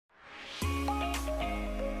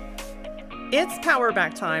It's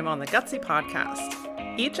Powerback time on the Gutsy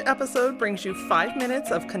Podcast. Each episode brings you 5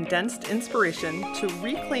 minutes of condensed inspiration to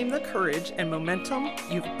reclaim the courage and momentum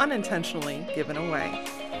you've unintentionally given away.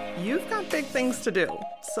 You've got big things to do,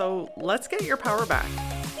 so let's get your power back.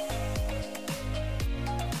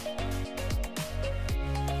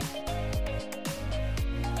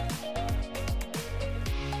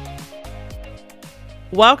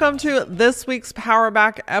 Welcome to this week's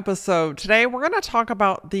Powerback episode. Today, we're going to talk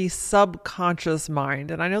about the subconscious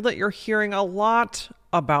mind. And I know that you're hearing a lot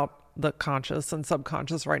about the conscious and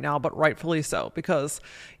subconscious right now, but rightfully so, because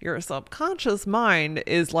your subconscious mind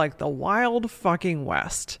is like the wild fucking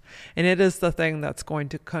west. And it is the thing that's going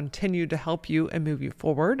to continue to help you and move you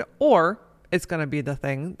forward, or it's going to be the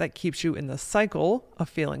thing that keeps you in the cycle of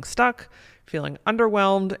feeling stuck, feeling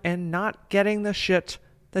underwhelmed, and not getting the shit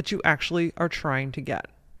that you actually are trying to get.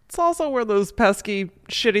 It's also where those pesky,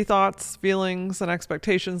 shitty thoughts, feelings, and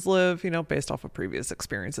expectations live, based off of previous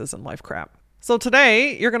experiences and life crap. So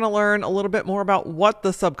today, you're going to learn a little bit more about what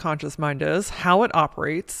the subconscious mind is, how it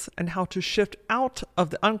operates, and how to shift out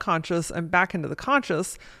of the unconscious and back into the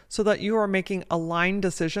conscious so that you are making aligned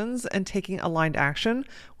decisions and taking aligned action,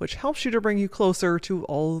 which helps you to bring you closer to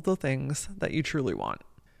all of the things that you truly want.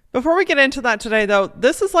 Before we get into that today, though,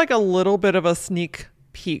 this is like a little bit of a sneak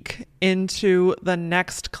peek into the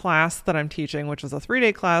next class that I'm teaching, which is a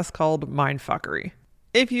 3-day class called Mindfuckery.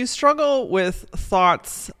 If you struggle with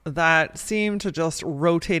thoughts that seem to just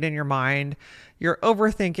rotate in your mind, you're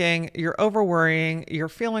overthinking, you're overworrying, you're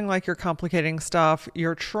feeling like you're complicating stuff,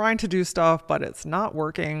 you're trying to do stuff, but it's not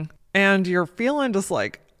working, and you're feeling just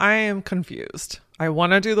like, I am confused. I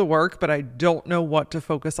want to do the work, but I don't know what to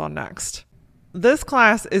focus on next. This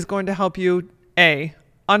class is going to help you,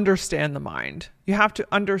 understand the mind. You have to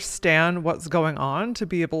understand what's going on to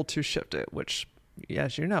be able to shift it, which,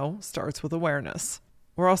 as you know, starts with awareness.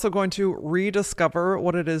 We're also going to rediscover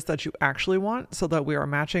what it is that you actually want so that we are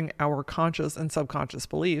matching our conscious and subconscious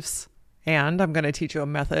beliefs. And I'm going to teach you a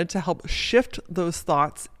method to help shift those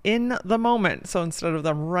thoughts in the moment. So instead of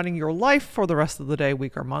them running your life for the rest of the day,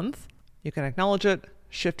 week, or month, you can acknowledge it,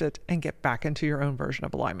 shift it, and get back into your own version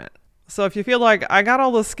of alignment. So if you feel like I got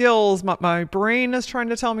all the skills, but my brain is trying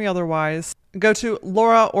to tell me otherwise, go to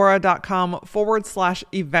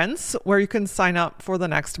lauraora.com/events where you can sign up for the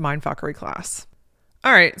next Mindfuckery class.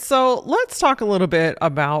 All right, so let's talk a little bit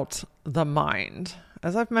about the mind.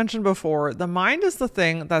 As I've mentioned before, the mind is the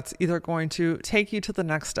thing that's either going to take you to the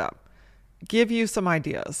next step, give you some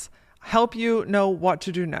ideas, help you know what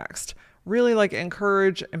to do next, really like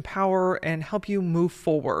encourage, empower, and help you move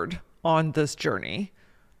forward on this journey.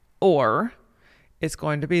 Or it's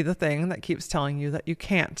going to be the thing that keeps telling you that you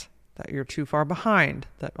can't, that you're too far behind,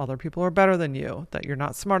 that other people are better than you, that you're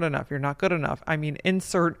not smart enough, you're not good enough. I mean,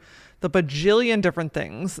 insert the bajillion different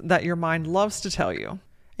things that your mind loves to tell you.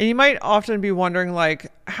 And you might often be wondering,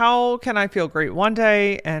 like, how can I feel great one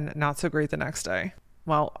day and not so great the next day?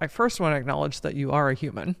 Well, I first want to acknowledge that you are a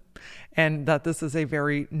human and that this is a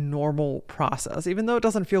very normal process. Even though it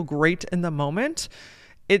doesn't feel great in the moment,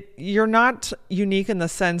 you're not unique in the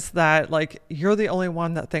sense that like you're the only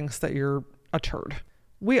one that thinks that you're a turd.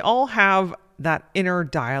 We all have that inner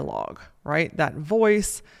dialogue, right? That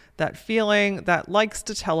voice, that feeling that likes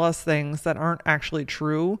to tell us things that aren't actually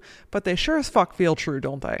true, but they sure as fuck feel true,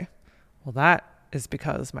 don't they? Well, that is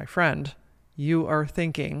because, my friend, you are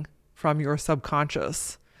thinking from your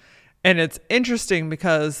subconscious. And it's interesting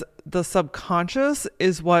because the subconscious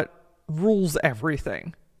is what rules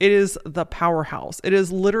everything. It is the powerhouse. It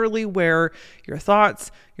is literally where your thoughts,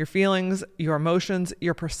 your feelings, your emotions,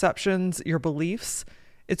 your perceptions, your beliefs,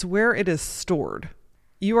 it's where it is stored.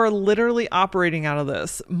 You are literally operating out of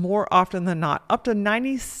this more often than not. Up to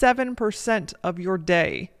 97% of your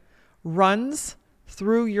day runs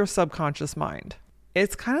through your subconscious mind.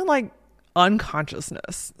 It's kind of like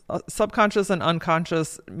unconsciousness. Subconscious and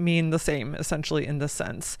unconscious mean the same, essentially, in this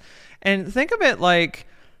sense. And think of it like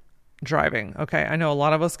driving. Okay, I know a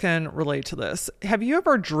lot of us can relate to this. Have you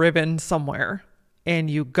ever driven somewhere and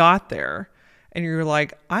you got there and you're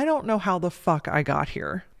like, I don't know how the fuck I got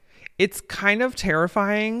here? It's kind of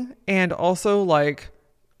terrifying and also like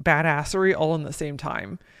badassery all in the same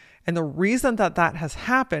time. And the reason that that has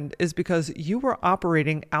happened is because you were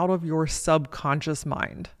operating out of your subconscious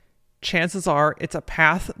mind. Chances are it's a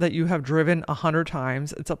path that you have driven 100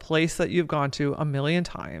 times. It's a place that you've gone to 1,000,000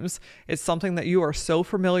 times. It's something that you are so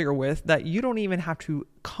familiar with that you don't even have to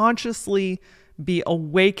consciously be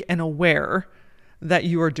awake and aware that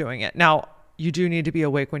you are doing it. Now, you do need to be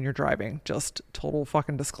awake when you're driving. Just total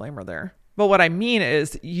fucking disclaimer there. But what I mean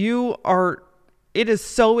is it is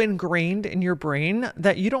so ingrained in your brain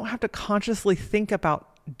that you don't have to consciously think about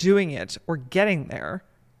doing it or getting there.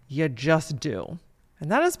 You just do.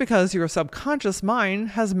 And that is because your subconscious mind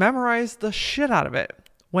has memorized the shit out of it.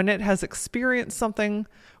 When it has experienced something,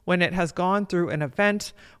 when it has gone through an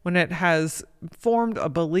event, when it has formed a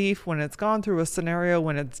belief, when it's gone through a scenario,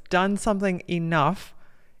 when it's done something enough,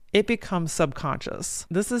 it becomes subconscious.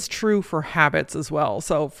 This is true for habits as well.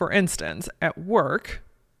 So for instance, at work,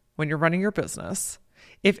 when you're running your business,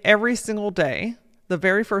 if every single day, the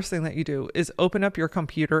very first thing that you do is open up your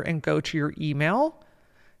computer and go to your email,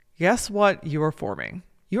 guess what you are forming?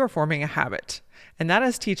 You are forming a habit. And that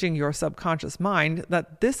is teaching your subconscious mind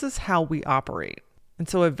that this is how we operate. And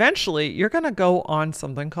so eventually you're going to go on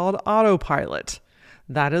something called autopilot.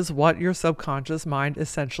 That is what your subconscious mind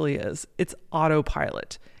essentially is. It's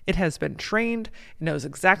autopilot. It has been trained. It knows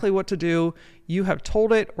exactly what to do. You have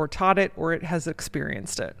told it or taught it, or it has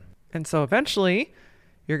experienced it. And so eventually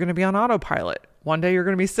you're going to be on autopilot. One day you're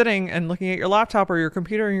going to be sitting and looking at your laptop or your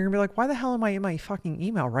computer and you're going to be like, why the hell am I in my fucking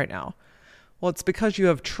email right now? Well, it's because you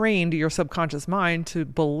have trained your subconscious mind to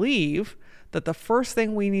believe that the first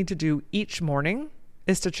thing we need to do each morning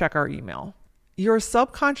is to check our email. Your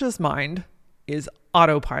subconscious mind is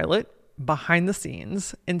autopilot behind the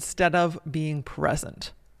scenes instead of being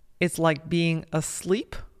present. It's like being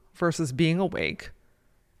asleep versus being awake.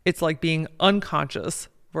 It's like being unconscious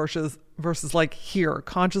versus like here,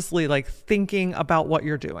 consciously like thinking about what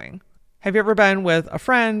you're doing. Have you ever been with a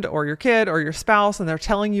friend or your kid or your spouse and they're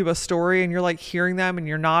telling you a story and you're like hearing them and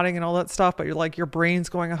you're nodding and all that stuff, but you're like your brain's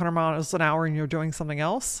going 100 miles an hour and you're doing something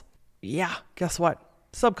else? Yeah, guess what?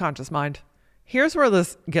 Subconscious mind. Here's where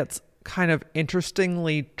this gets kind of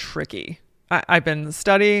interestingly tricky. I've been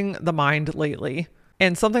studying the mind lately,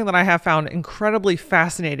 and something that I have found incredibly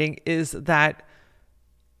fascinating is that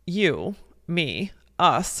you, me,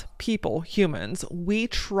 us, people, humans, we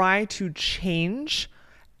try to change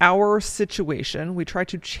our situation. We try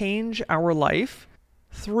to change our life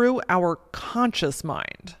through our conscious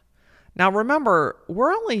mind. Now remember,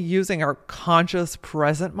 we're only using our conscious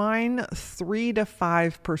present mind 3 to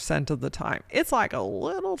 5% of the time. It's like a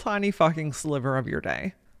little tiny fucking sliver of your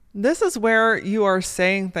day. This is where you are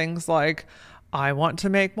saying things like, I want to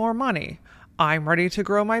make more money. I'm ready to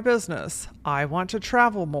grow my business. I want to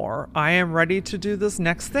travel more. I am ready to do this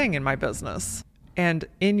next thing in my business. And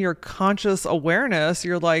in your conscious awareness,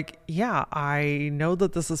 you're like, yeah, I know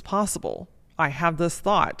that this is possible. I have this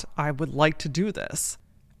thought. I would like to do this.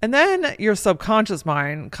 And then your subconscious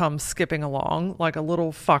mind comes skipping along like a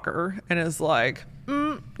little fucker and is like,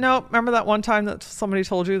 no, remember that one time that somebody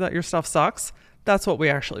told you that your stuff sucks? That's what we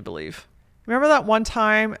actually believe. Remember that one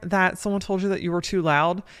time that someone told you that you were too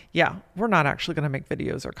loud? Yeah, we're not actually going to make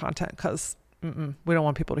videos or content because we don't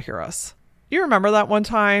want people to hear us. You remember that one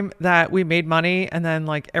time that we made money and then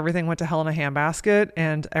like everything went to hell in a handbasket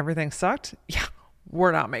and everything sucked? Yeah,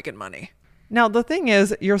 we're not making money. Now, the thing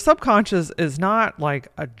is, your subconscious is not like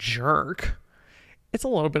a jerk. It's a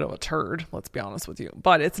little bit of a turd, let's be honest with you,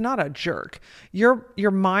 but it's not a jerk. Your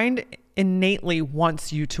mind innately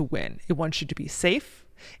wants you to win. It wants you to be safe.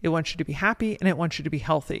 It wants you to be happy, and it wants you to be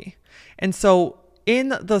healthy. And so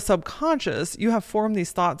in the subconscious, you have formed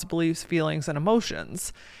these thoughts, beliefs, feelings, and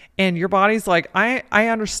emotions. And your body's like, I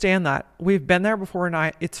understand that. We've been there before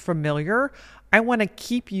and it's familiar. I want to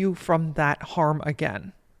keep you from that harm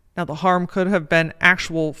again. Now, the harm could have been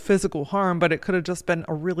actual physical harm, but it could have just been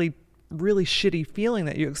a really, really shitty feeling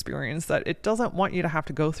that you experienced that it doesn't want you to have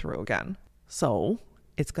to go through again. So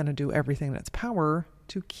it's going to do everything in its power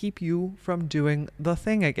to keep you from doing the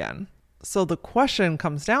thing again. So the question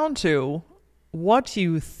comes down to, what do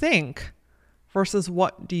you think versus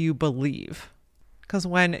what do you believe? Because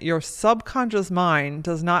when your subconscious mind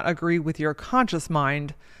does not agree with your conscious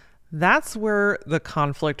mind, that's where the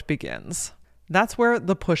conflict begins. That's where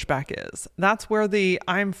the pushback is. That's where the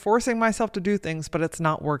I'm forcing myself to do things, but it's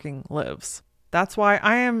not working lives. That's why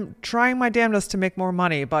I am trying my damnedest to make more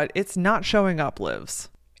money, but it's not showing up lives.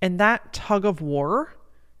 And that tug of war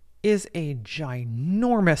is a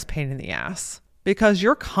ginormous pain in the ass because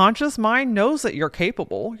your conscious mind knows that you're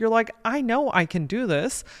capable. You're like, I know I can do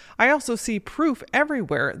this. I also see proof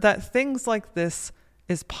everywhere that things like this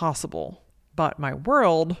is possible, but my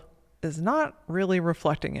world is not really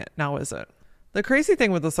reflecting it now, is it? The crazy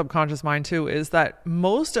thing with the subconscious mind too is that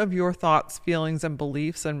most of your thoughts, feelings, and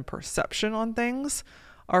beliefs and perception on things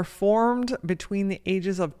are formed between the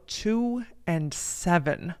ages of 2 and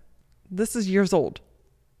 7. This is years old.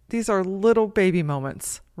 These are little baby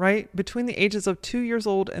moments, right? Between the ages of 2 years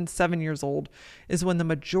old and 7 years old is when the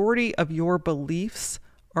majority of your beliefs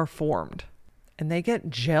are formed. And they get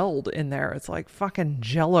gelled in there. It's like fucking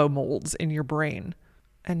Jell-O molds in your brain.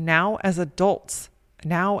 And now as adults,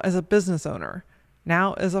 now as a business owner,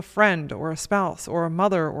 now as a friend or a spouse or a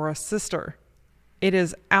mother or a sister. It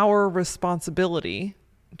is our responsibility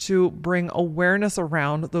to bring awareness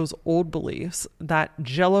around those old beliefs that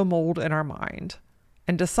jello mold in our mind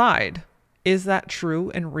and decide, is that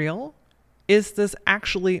true and real? Is this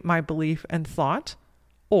actually my belief and thought?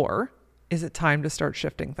 Or is it time to start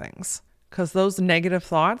shifting things? Because those negative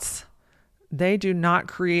thoughts, they do not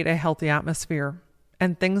create a healthy atmosphere,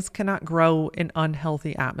 and things cannot grow in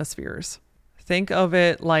unhealthy atmospheres. Think of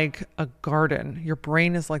it like a garden. Your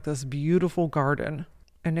brain is like this beautiful garden.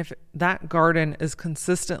 And if that garden is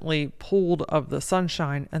consistently pulled of the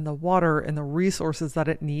sunshine and the water and the resources that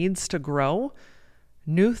it needs to grow,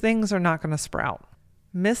 new things are not going to sprout.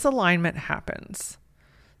 Misalignment happens.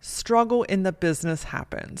 Struggle in the business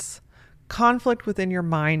happens. Conflict within your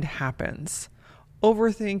mind happens.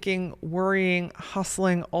 Overthinking, worrying,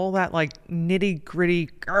 hustling, all that like nitty gritty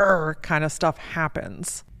kind of stuff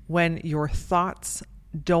happens when your thoughts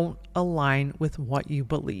don't align with what you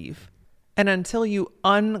believe. And until you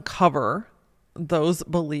uncover those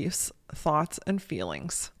beliefs, thoughts, and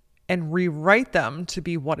feelings and rewrite them to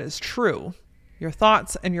be what is true, your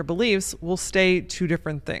thoughts and your beliefs will stay two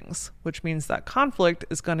different things, which means that conflict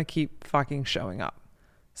is going to keep fucking showing up.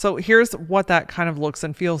 So here's what that kind of looks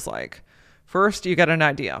and feels like. First, you get an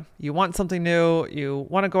idea. You want something new. You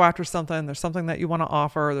want to go after something. There's something that you want to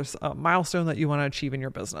offer. There's a milestone that you want to achieve in your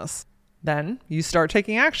business. Then you start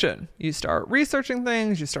taking action. You start researching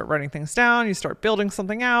things. You start writing things down. You start building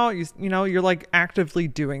something out. You're like actively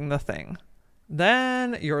doing the thing.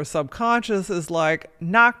 Then your subconscious is like,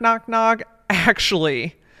 knock, knock, knock.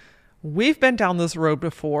 Actually, we've been down this road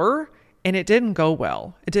before and it didn't go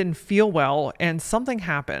well. It didn't feel well and something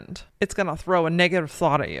happened. It's going to throw a negative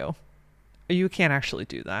thought at you. You can't actually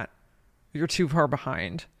do that. You're too far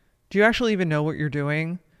behind. Do you actually even know what you're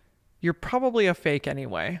doing? You're probably a fake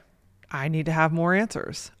anyway. I need to have more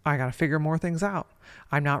answers. I got to figure more things out.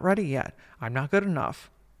 I'm not ready yet. I'm not good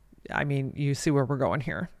enough. I mean, you see where we're going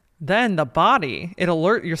here. Then the body,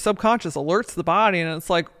 your subconscious alerts the body and it's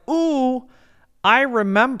like, ooh, I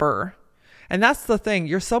remember. And that's the thing.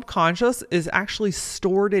 Your subconscious is actually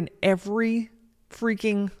stored in every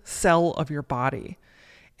freaking cell of your body.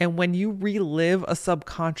 And when you relive a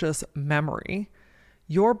subconscious memory,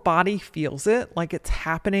 your body feels it like it's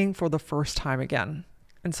happening for the first time again.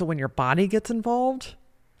 And so when your body gets involved,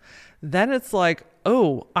 then it's like,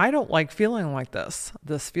 oh, I don't like feeling like this.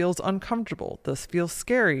 This feels uncomfortable. This feels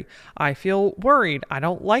scary. I feel worried. I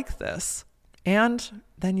don't like this. And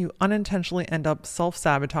then you unintentionally end up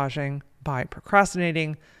self-sabotaging by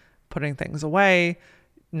procrastinating, putting things away,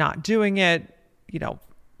 not doing it,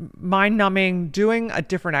 mind numbing, doing a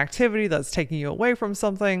different activity that's taking you away from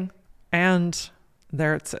something. And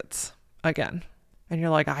there it sits again. And you're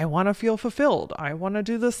like, I want to feel fulfilled. I want to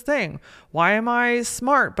do this thing. Why am I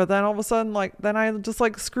smart? But then all of a sudden, then I just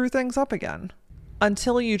screw things up again.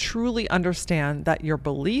 Until you truly understand that your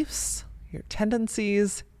beliefs, your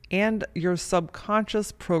tendencies, and your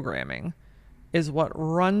subconscious programming is what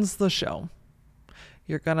runs the show,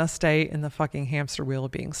 you're going to stay in the fucking hamster wheel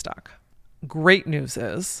of being stuck. Great news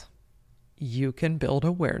is you can build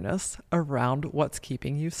awareness around what's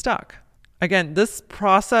keeping you stuck. Again, this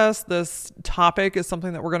process, this topic is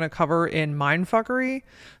something that we're going to cover in Mindfuckery.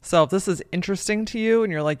 So if this is interesting to you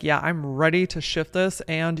and you're like, yeah, I'm ready to shift this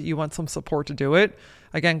and you want some support to do it,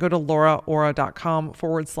 again, go to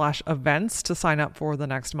lauraora.com/events to sign up for the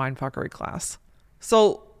next Mindfuckery class.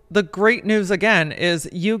 So the great news again is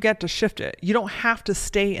you get to shift it. You don't have to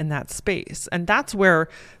stay in that space. And that's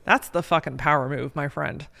the fucking power move, my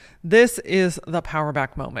friend. This is the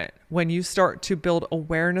Powerback moment. When you start to build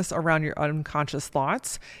awareness around your unconscious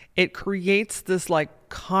thoughts, it creates this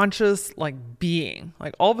conscious being.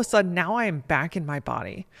 All of a sudden now I am back in my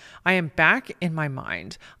body. I am back in my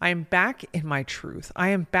mind. I am back in my truth. I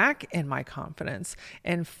am back in my confidence.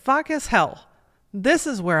 And fuck as hell, this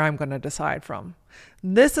is where I'm going to decide from.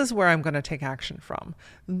 This is where I'm going to take action from.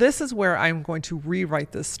 This is where I'm going to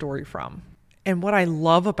rewrite this story from. And what I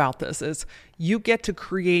love about this is you get to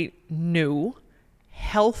create new,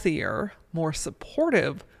 healthier, more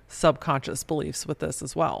supportive subconscious beliefs with this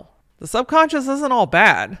as well. The subconscious isn't all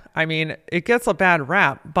bad. I mean, it gets a bad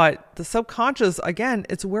rap, but the subconscious, again,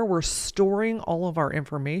 it's where we're storing all of our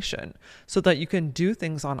information so that you can do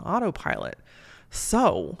things on autopilot.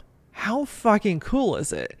 So how fucking cool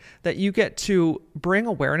is it that you get to bring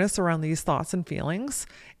awareness around these thoughts and feelings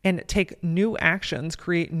and take new actions,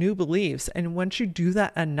 create new beliefs. And once you do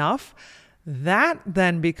that enough, that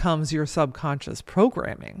then becomes your subconscious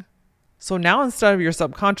programming. So now instead of your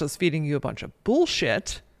subconscious feeding you a bunch of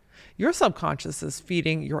bullshit, Your subconscious is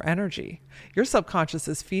feeding your energy. Your subconscious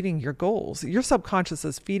is feeding your goals. Your subconscious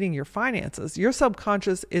is feeding your finances. Your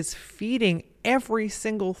subconscious is feeding every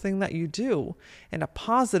single thing that you do in a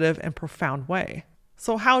positive and profound way.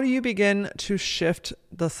 So how do you begin to shift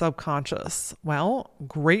the subconscious? Well,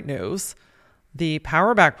 great news. The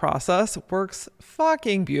Powerback process works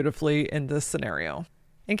fucking beautifully in this scenario.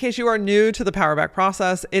 In case you are new to the Powerback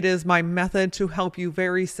process, it is my method to help you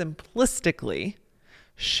very simplistically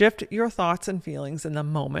shift your thoughts and feelings in the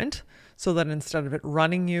moment so that instead of it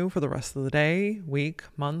running you for the rest of the day, week,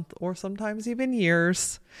 month, or sometimes even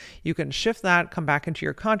years, you can shift that, come back into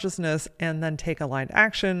your consciousness, and then take aligned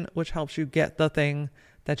action, which helps you get the thing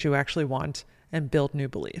that you actually want and build new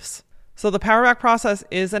beliefs. So the Powerback process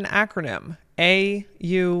is an acronym,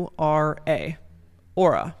 AURA,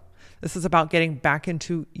 Aura. This is about getting back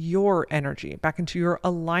into your energy, back into your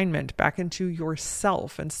alignment, back into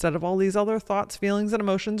yourself, instead of all these other thoughts, feelings, and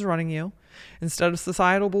emotions running you, instead of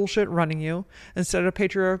societal bullshit running you, instead of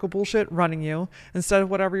patriarchal bullshit running you, instead of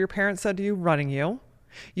whatever your parents said to you running you.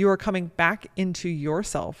 You are coming back into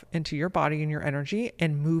yourself, into your body and your energy,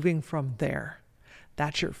 and moving from there.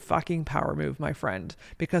 That's your fucking power move, my friend,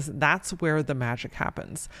 because that's where the magic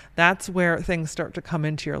happens. That's where things start to come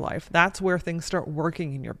into your life. That's where things start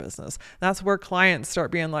working in your business. That's where clients start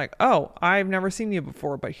being like, oh, I've never seen you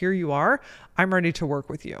before, but here you are. I'm ready to work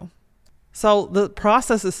with you. So the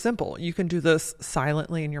process is simple. You can do this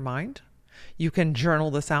silently in your mind. You can journal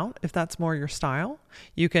this out if that's more your style.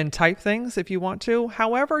 You can type things if you want to.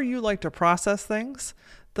 However you like to process things,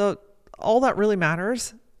 all that really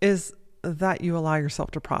matters is that you allow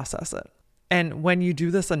yourself to process it. And when you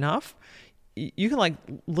do this enough, you can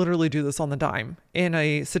literally do this on the dime in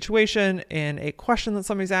a situation, in a question that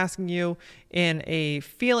somebody's asking you, in a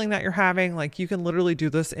feeling that you're having. You can literally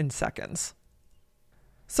do this in seconds.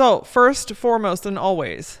 So first, foremost, and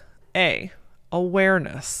always,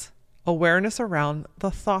 awareness. Awareness around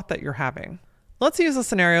the thought that you're having. Let's use a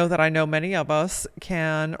scenario that I know many of us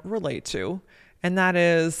can relate to, and that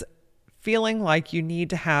is feeling like you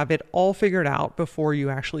need to have it all figured out before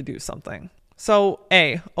you actually do something. So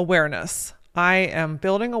awareness. I am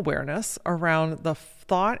building awareness around the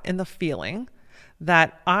thought and the feeling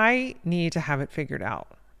that I need to have it figured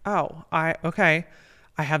out. I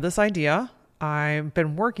have this idea. I've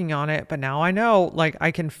been working on it, but now I know,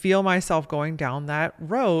 I can feel myself going down that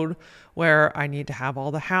road where I need to have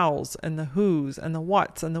all the hows and the who's and the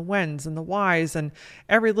what's and the when's and the why's, and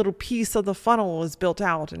every little piece of the funnel is built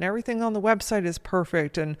out and everything on the website is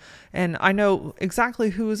perfect. And I know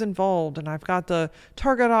exactly who's involved, and I've got the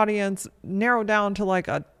target audience narrowed down to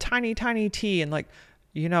a tiny, tiny T, and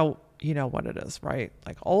you know what it is, right?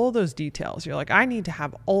 All of those details, you're I need to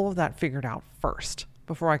have all of that figured out first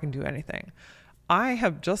before I can do anything. I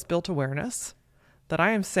have just built awareness that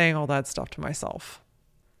I am saying all that stuff to myself.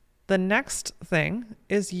 The next thing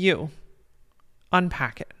is you.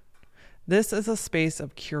 Unpack it. This is a space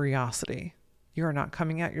of curiosity. You are not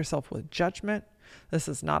coming at yourself with judgment. This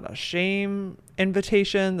is not a shame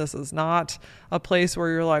invitation. This is not a place where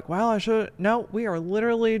you're well, I should. No, we are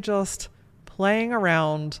literally just playing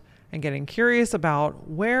around and getting curious about,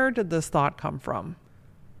 where did this thought come from?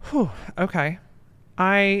 Okay.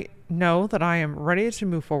 I know that I am ready to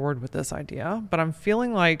move forward with this idea, but I'm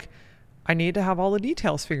feeling like I need to have all the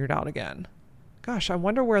details figured out again. Gosh, I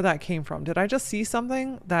wonder where that came from. Did I just see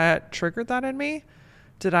something that triggered that in me?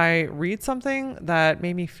 Did I read something that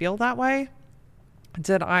made me feel that way?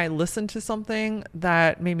 Did I listen to something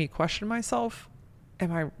that made me question myself?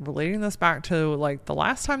 Am I relating this back to the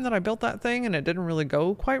last time that I built that thing and it didn't really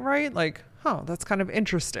go quite right? That's kind of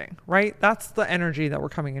interesting, right? That's the energy that we're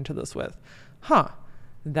coming into this with.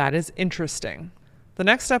 That is interesting. The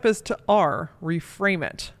next step is to reframe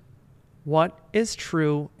it. What is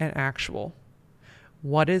true and actual?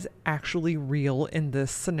 What is actually real in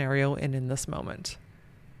this scenario and in this moment?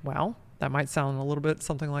 Well, that might sound a little bit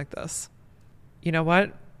something like this. You know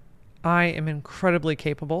what? I am incredibly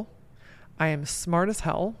capable. I am smart as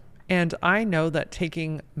hell. And I know that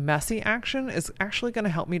taking messy action is actually going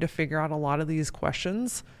to help me to figure out a lot of these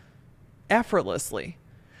questions effortlessly.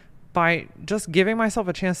 By just giving myself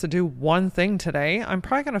a chance to do one thing today, I'm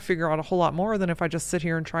probably going to figure out a whole lot more than if I just sit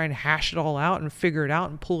here and try and hash it all out and figure it out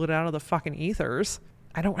and pull it out of the fucking ethers.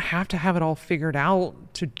 I don't have to have it all figured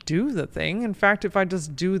out to do the thing. In fact, if I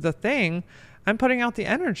just do the thing, I'm putting out the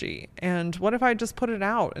energy. And what if I just put it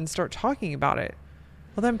out and start talking about it?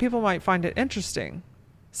 Well, then people might find it interesting.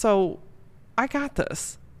 So I got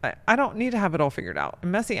this. I don't need to have it all figured out.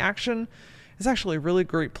 And messy action is actually a really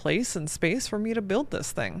great place and space for me to build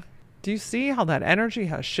this thing. Do you see how that energy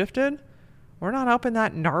has shifted? We're not up in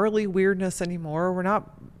that gnarly weirdness anymore. We're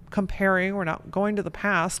not comparing. We're not going to the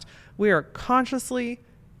past. We are consciously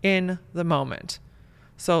in the moment.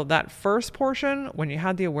 So that first portion, when you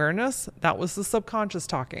had the awareness, that was the subconscious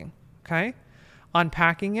talking. Okay.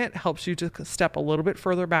 Unpacking it helps you to step a little bit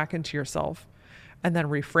further back into yourself. And then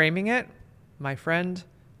reframing it, my friend,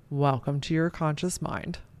 welcome to your conscious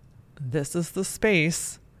mind. This is the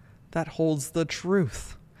space that holds the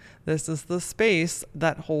truth. This is the space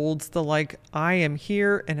that holds the I am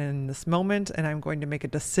here and in this moment, and I'm going to make a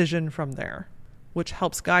decision from there, which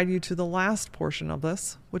helps guide you to the last portion of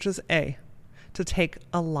this, which is A, to take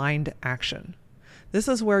aligned action. This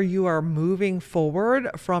is where you are moving forward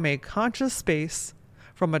from a conscious space,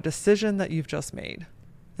 from a decision that you've just made.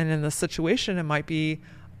 And in this situation, it might be,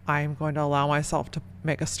 I'm going to allow myself to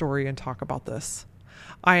make a story and talk about this.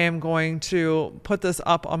 I am going to put this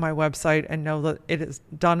up on my website and know that it is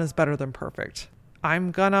done is better than perfect.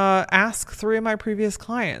 I'm going to ask 3 of my previous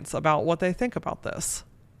clients about what they think about this.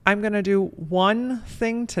 I'm going to do one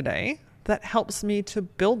thing today that helps me to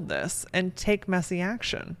build this and take messy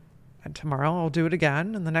action. And tomorrow I'll do it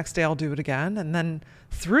again. And the next day I'll do it again. And then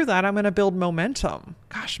through that, I'm going to build momentum.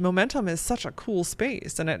 Gosh, momentum is such a cool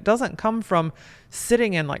space. And it doesn't come from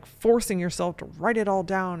sitting and forcing yourself to write it all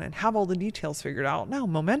down and have all the details figured out. No,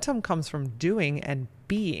 momentum comes from doing and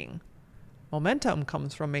being. Momentum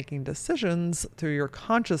comes from making decisions through your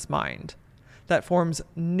conscious mind that forms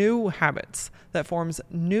new habits, that forms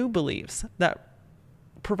new beliefs, that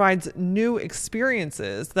provides new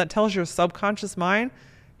experiences, that tells your subconscious mind,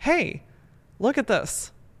 hey, look at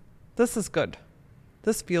this. This is good.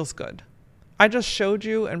 This feels good. I just showed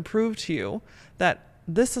you and proved to you that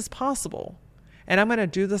this is possible. And I'm going to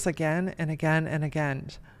do this again and again and again.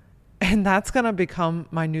 And that's going to become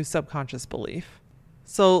my new subconscious belief.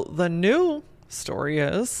 So the new story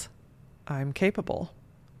is, I'm capable.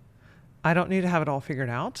 I don't need to have it all figured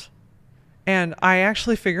out. And I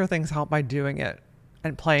actually figure things out by doing it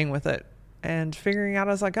and playing with it and figuring out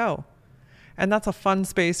as I go. And that's a fun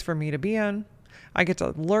space for me to be in. I get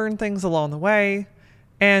to learn things along the way,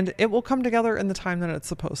 and it will come together in the time that it's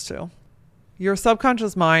supposed to. Your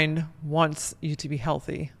subconscious mind wants you to be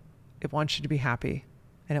healthy. It wants you to be happy,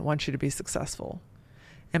 and it wants you to be successful.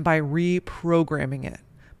 And by reprogramming it,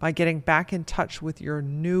 by getting back in touch with your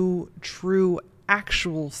new, true,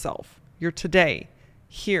 actual self, your today,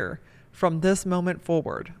 here, from this moment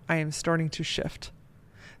forward, I am starting to shift.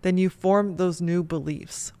 Then you form those new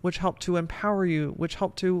beliefs, which help to empower you, which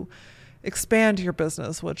help to expand your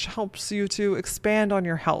business, which helps you to expand on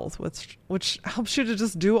your health, which helps you to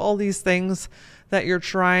just do all these things that you're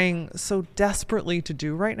trying so desperately to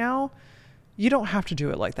do right now. You don't have to do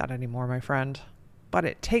it like that anymore, my friend, but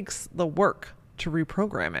it takes the work to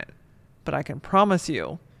reprogram it. But I can promise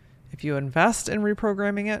you, if you invest in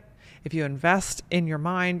reprogramming it, if you invest in your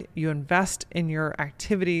mind, you invest in your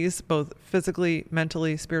activities, both physically,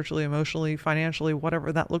 mentally, spiritually, emotionally, financially,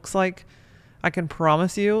 whatever that looks like, I can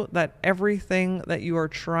promise you that everything that you are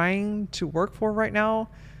trying to work for right now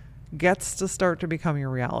gets to start to become your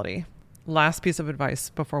reality. Last piece of advice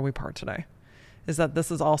before we part today is that this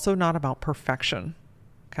is also not about perfection.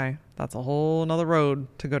 Okay. That's a whole nother road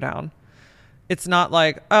to go down. It's not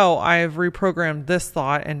like, oh, I've reprogrammed this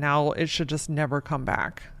thought and now it should just never come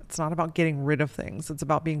back. It's not about getting rid of things. It's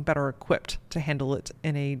about being better equipped to handle it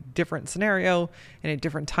in a different scenario, in a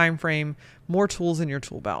different time frame, more tools in your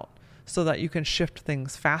tool belt so that you can shift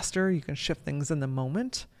things faster. You can shift things in the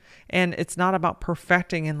moment. And it's not about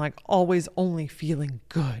perfecting and always only feeling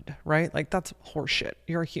good, right? That's horseshit.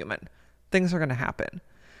 You're a human. Things are going to happen.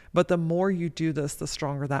 But the more you do this, the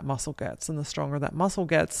stronger that muscle gets. And the stronger that muscle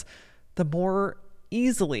gets, the more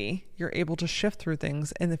easily you're able to shift through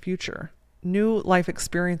things in the future. New life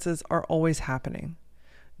experiences are always happening.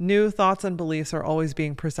 New thoughts and beliefs are always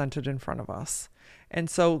being presented in front of us. And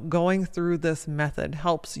so going through this method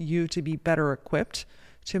helps you to be better equipped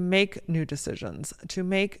to make new decisions, to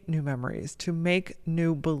make new memories, to make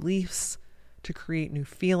new beliefs, to create new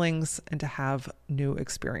feelings, and to have new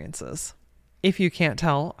experiences. If you can't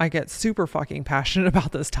tell, I get super fucking passionate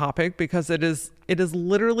about this topic because it is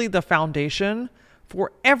literally the foundation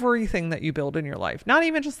for everything that you build in your life. Not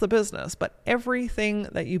even just the business, but everything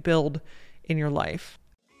that you build in your life.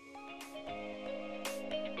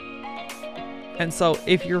 And so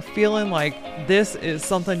if you're feeling like this is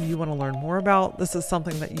something you want to learn more about, this is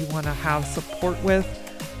something that you want to have support with,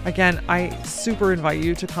 again, I super invite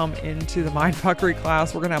you to come into the Mindfuckery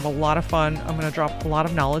class. We're going to have a lot of fun. I'm going to drop a lot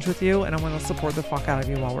of knowledge with you, and I'm going to support the fuck out of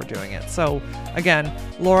you while we're doing it. So again,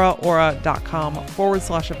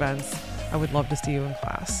 lauraora.com/events. I would love to see you in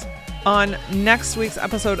class. On next week's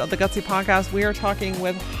episode of the Gutsy Podcast, we are talking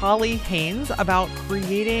with Holly Haynes about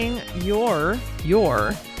creating your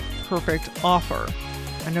perfect offer.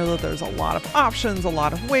 I know that there's a lot of options, a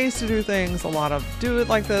lot of ways to do things, a lot of do it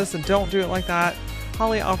like this and don't do it like that.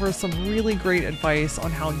 Holly offers some really great advice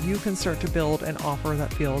on how you can start to build an offer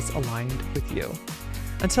that feels aligned with you.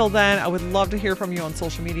 Until then, I would love to hear from you on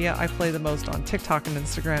social media. I play the most on TikTok and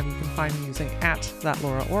Instagram. You can find me using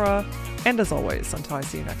 @thatlauraora. And as always, until I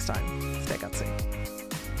see you next time, stay gutsy.